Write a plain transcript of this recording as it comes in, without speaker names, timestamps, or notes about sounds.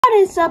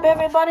What is up,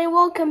 everybody?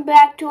 Welcome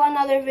back to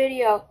another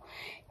video.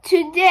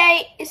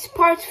 Today is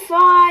part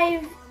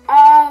 5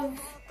 of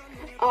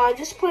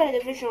just played a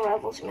divisional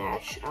rivals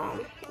match.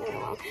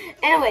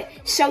 Anyway,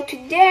 so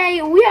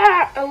today we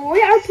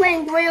are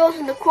playing Wales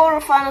in the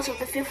quarterfinals of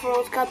the FIFA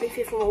World Cup in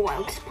FIFA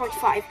Mobile. This is part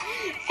 5,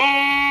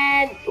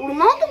 and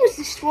Ronaldo was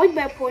destroyed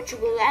by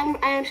Portugal.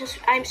 I'm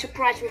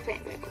surprised we're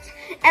playing Wales.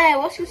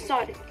 Anyway, let's get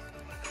started.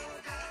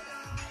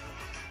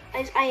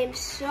 I am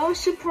so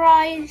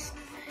surprised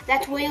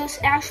that Wales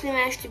actually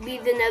managed to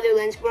beat the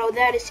Netherlands, bro.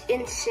 That is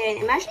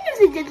insane. Imagine if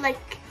they did,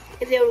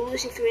 if they were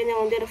losing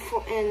 3-0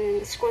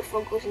 and scored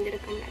 4 goals and did a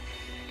comeback.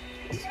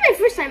 This is my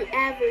first time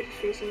ever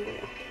facing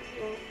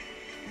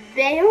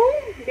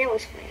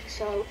Bale's playing,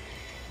 so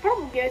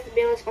probably Gareth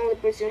Bale is the only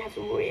person I have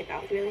to worry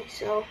about, really.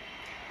 So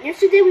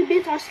yesterday we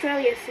beat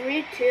Australia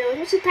 3-2. It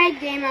was a tight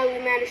game, and we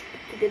managed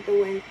to get the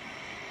win.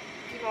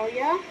 Oh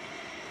yeah.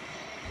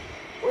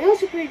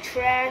 Wales are pretty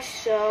trash,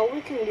 so we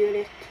can do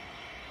it.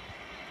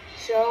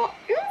 So,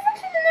 no offense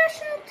to the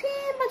national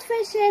team, but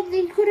they said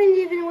they couldn't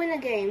even win a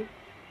game.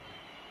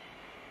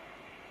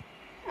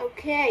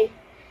 Okay,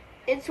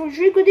 it's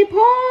Rodrigo de Paul.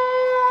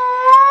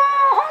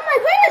 Oh my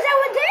goodness, that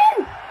went in!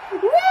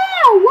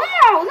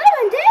 Wow, that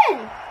went in!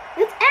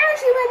 That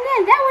actually went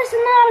in. That was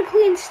not a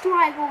clean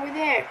strike over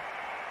there.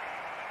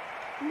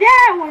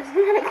 That was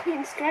not a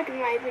clean strike in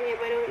my opinion,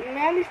 but it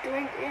managed to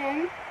went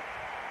in.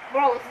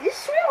 Bro, if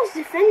this Wales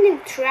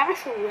defending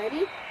trash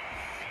already,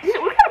 we're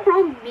gonna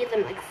probably beat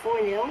them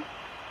 4-0.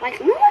 No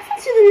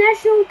offense to the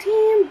national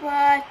team,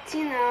 but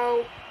you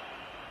know,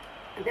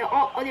 their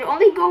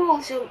only goal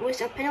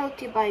was a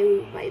penalty by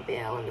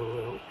Bale in the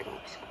World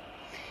Cup. So.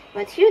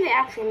 But here they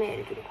actually made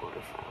it to the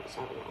quarterfinals. I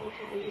don't know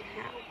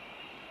how.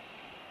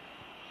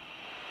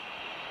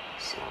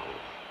 So,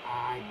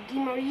 Di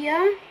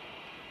Maria.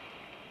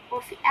 Well,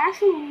 if we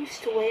actually lose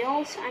to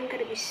Wales, I'm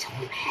gonna be so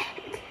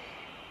mad.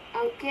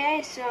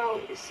 Okay,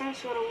 so it's some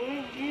sort of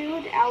weird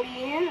dude,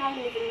 Alien. I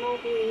don't even know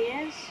who he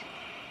is.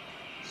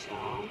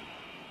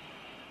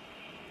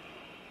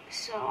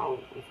 So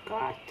we've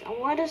got,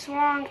 what is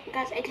wrong?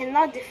 Guys, I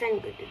cannot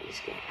defend good in this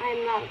game. I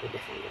am not a good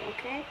defender,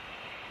 okay?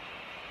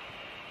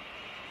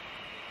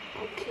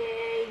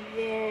 Okay,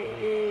 there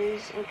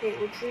is,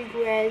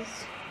 Rodriguez.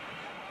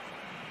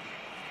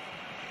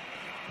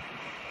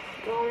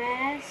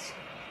 Gomez.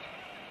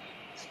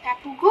 It's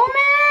Papu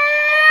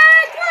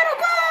Gomez! What a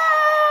goal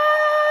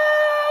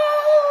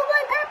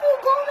by Papu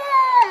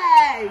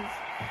Gomez!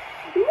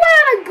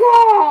 What a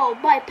goal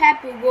by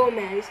Papu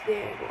Gomez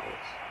there,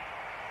 boys.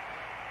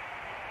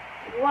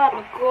 What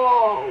a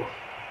goal.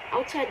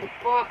 Outside the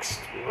box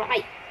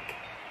strike.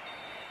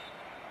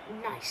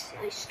 Nice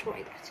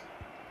strike.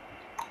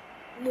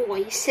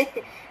 Noise.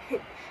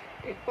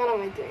 What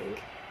am I doing?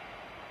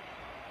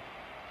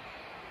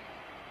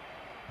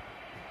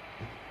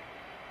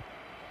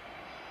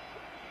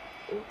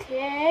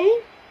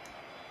 Okay.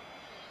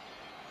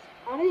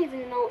 I don't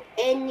even know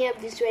any of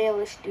these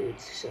Israeli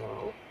dudes,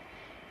 so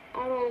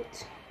I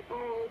don't.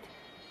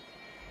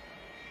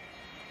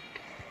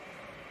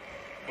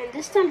 And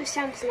this time the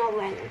sound is not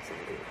landing,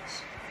 thank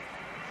goodness.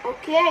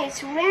 Okay,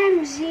 it's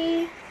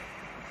Ramsey.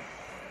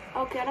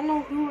 Okay, I don't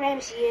know who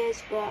Ramsey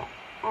is, but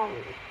I don't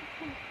know.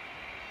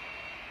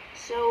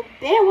 So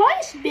Bale, why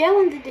is Bale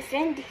in the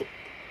defending?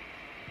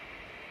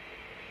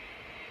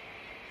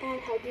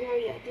 And how Di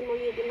Maria.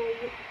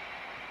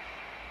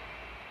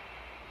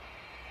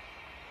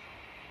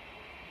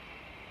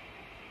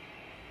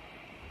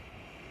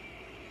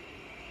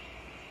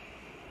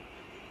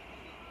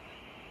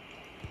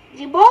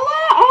 Ebola?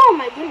 Oh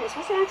my goodness,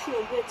 that's actually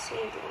a good save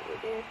over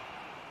there.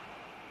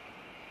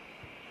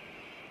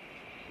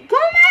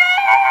 Gomez!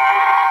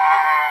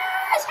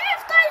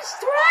 Halftime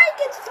strike,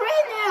 it's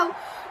 3-0.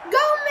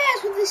 Gomez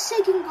with the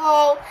second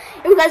goal.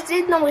 If you guys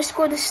didn't know, we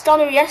scored a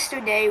stunner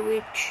yesterday,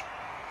 which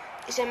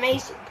is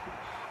amazing.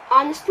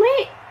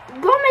 Honestly,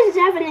 Gomez is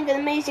having an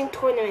amazing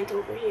tournament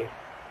over here.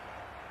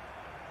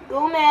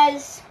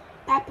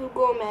 Papu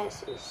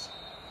Gomez is...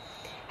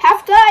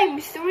 Halftime,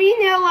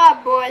 3-0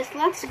 up, boys.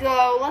 Let's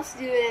go. Let's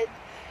do it.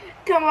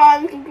 Come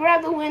on, we can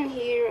grab the win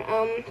here.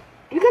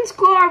 We can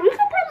probably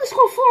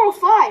score 4 or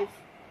 5.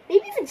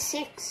 Maybe even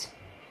 6.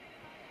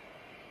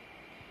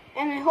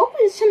 And I hope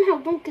we somehow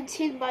don't get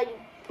hit by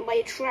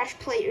a trash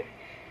player.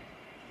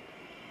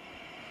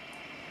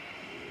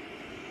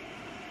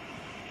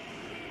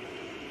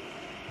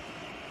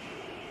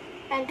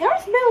 And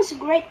Gareth Bale is a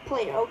great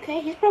player, okay?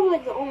 He's probably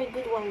the only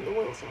good one in the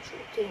Wales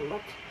national team,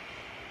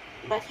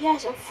 but he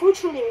has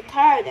unfortunately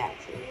retired,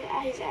 actually.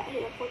 He's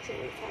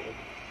unfortunately retired.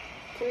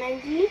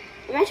 Mendy.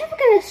 Imagine if we're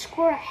gonna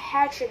score a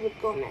hat-trick with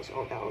Gomez.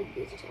 Oh, that would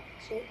be so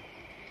sick.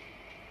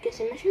 Guess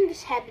imagine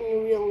this happening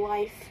in real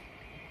life.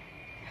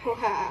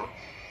 Wow.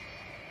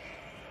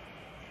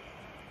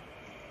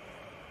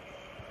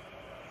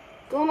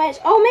 Gomez.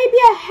 Oh, maybe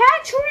a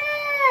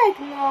hat-trick!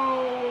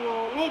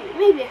 No.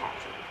 Maybe a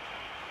hat-trick.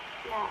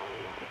 No.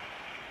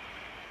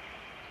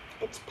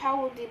 It's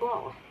Paulo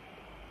Dybala.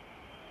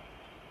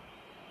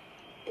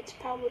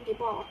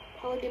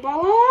 Paulo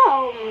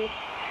Dybala.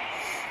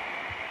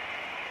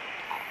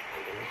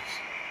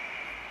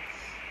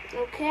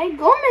 Okay,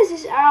 Gomez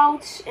is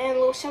out and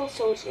Lo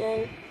Celso's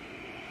in.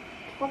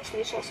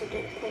 Unfortunately, Celso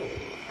didn't play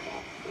anymore.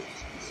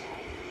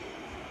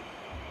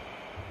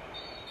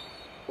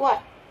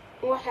 What?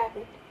 What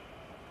happened?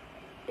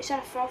 Is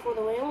that a foul for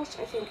the Whales?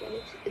 I think it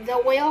is. The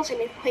Whales, I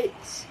mean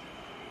Whales.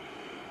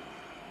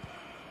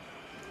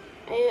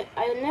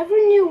 I never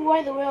knew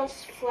why the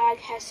Whales flag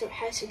has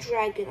a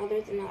dragon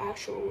other than the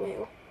actual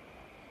whale.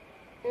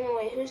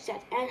 Anyway, who's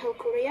that? Angel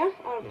Correa?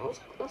 I don't know.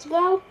 Let's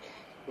go.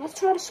 Let's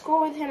try to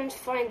score with him and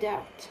find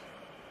out.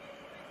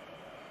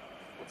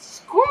 Let's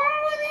score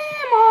with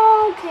him!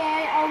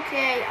 Okay,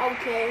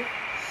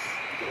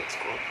 let's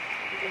go.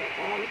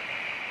 Okay,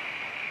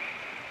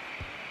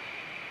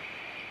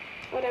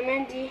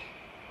 Otamendi.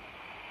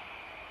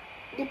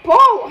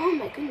 DePaul! Oh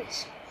my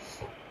goodness.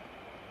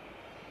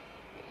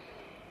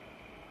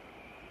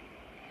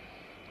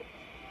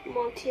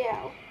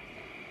 Montiel.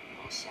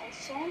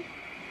 Celso.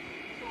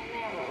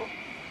 Romero.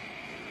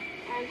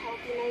 Angel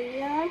Di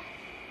Maria.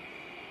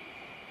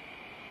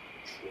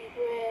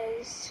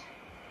 Rodriguez!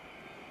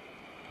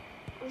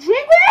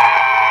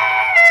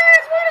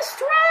 What a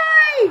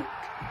strike!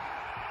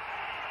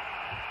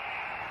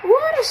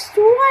 What a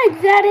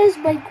strike that is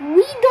by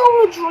Guido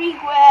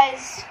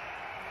Rodriguez!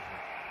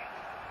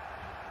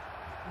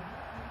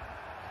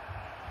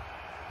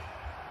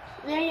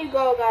 There you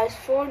go, guys.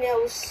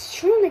 4-0. It's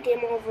surely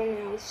game over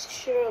now. It's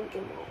surely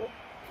game over.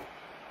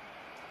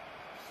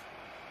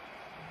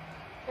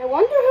 I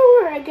wonder who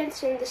we're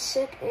against in the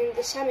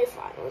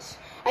semifinals.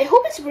 I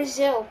hope it's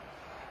Brazil.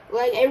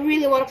 Like, I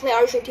really want to play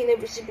Argentina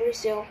versus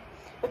Brazil.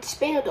 But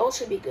Spain would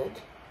also be good.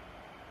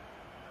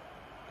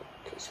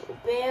 Okay, so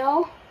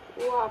Bale,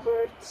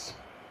 Roberts.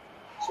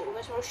 So you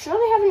guys are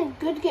surely having a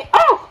good game.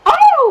 Oh!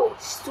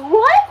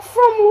 Strike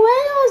from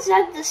Wales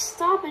at the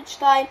stoppage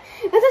time.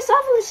 But this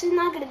obviously is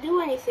not going to do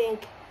anything.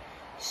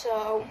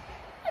 So,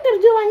 not going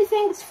to do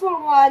anything. It's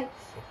 4-1.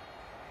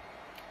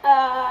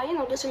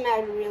 Doesn't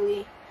matter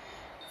really.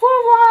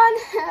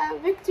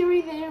 4-1.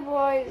 Victory there,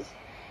 boys.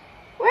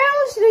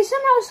 Wales, they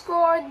somehow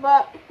scored,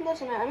 but it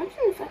doesn't matter. I'm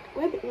actually in fact,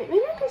 maybe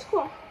I can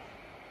score.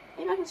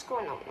 Maybe I can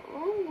score. No,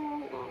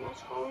 I'm not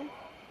scoring.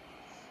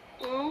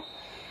 No.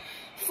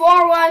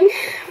 4-1.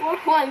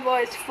 4-1,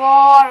 boys.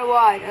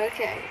 4-1.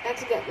 Okay,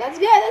 that's good. That's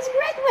good. That's a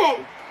great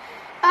win.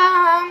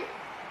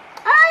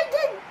 I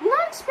did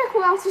not expect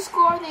Wales to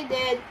score. They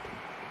did.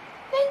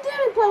 They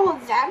didn't play all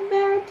that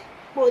bad.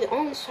 Well, they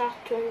only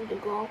started turning the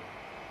goal.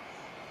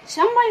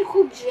 Somebody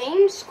called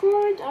James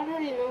scored. I don't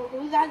really know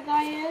who that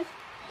guy is.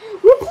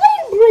 We're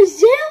playing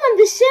Brazil in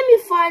the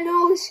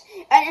semifinals,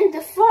 and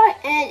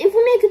and if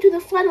we make it to the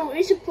final, we're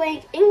either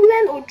playing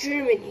England or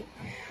Germany.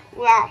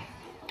 Wow,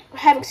 we're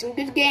having some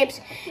good games.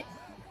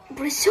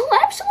 Brazil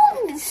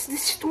absolutely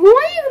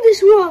destroying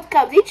this World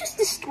Cup. They just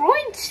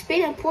destroyed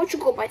Spain and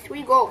Portugal by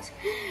 3 goals.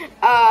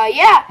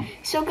 Yeah.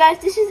 So guys,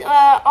 this is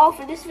all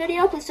for this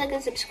video. Please like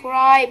and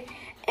subscribe,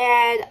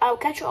 and I'll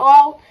catch you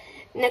all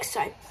next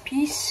time.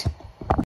 Peace.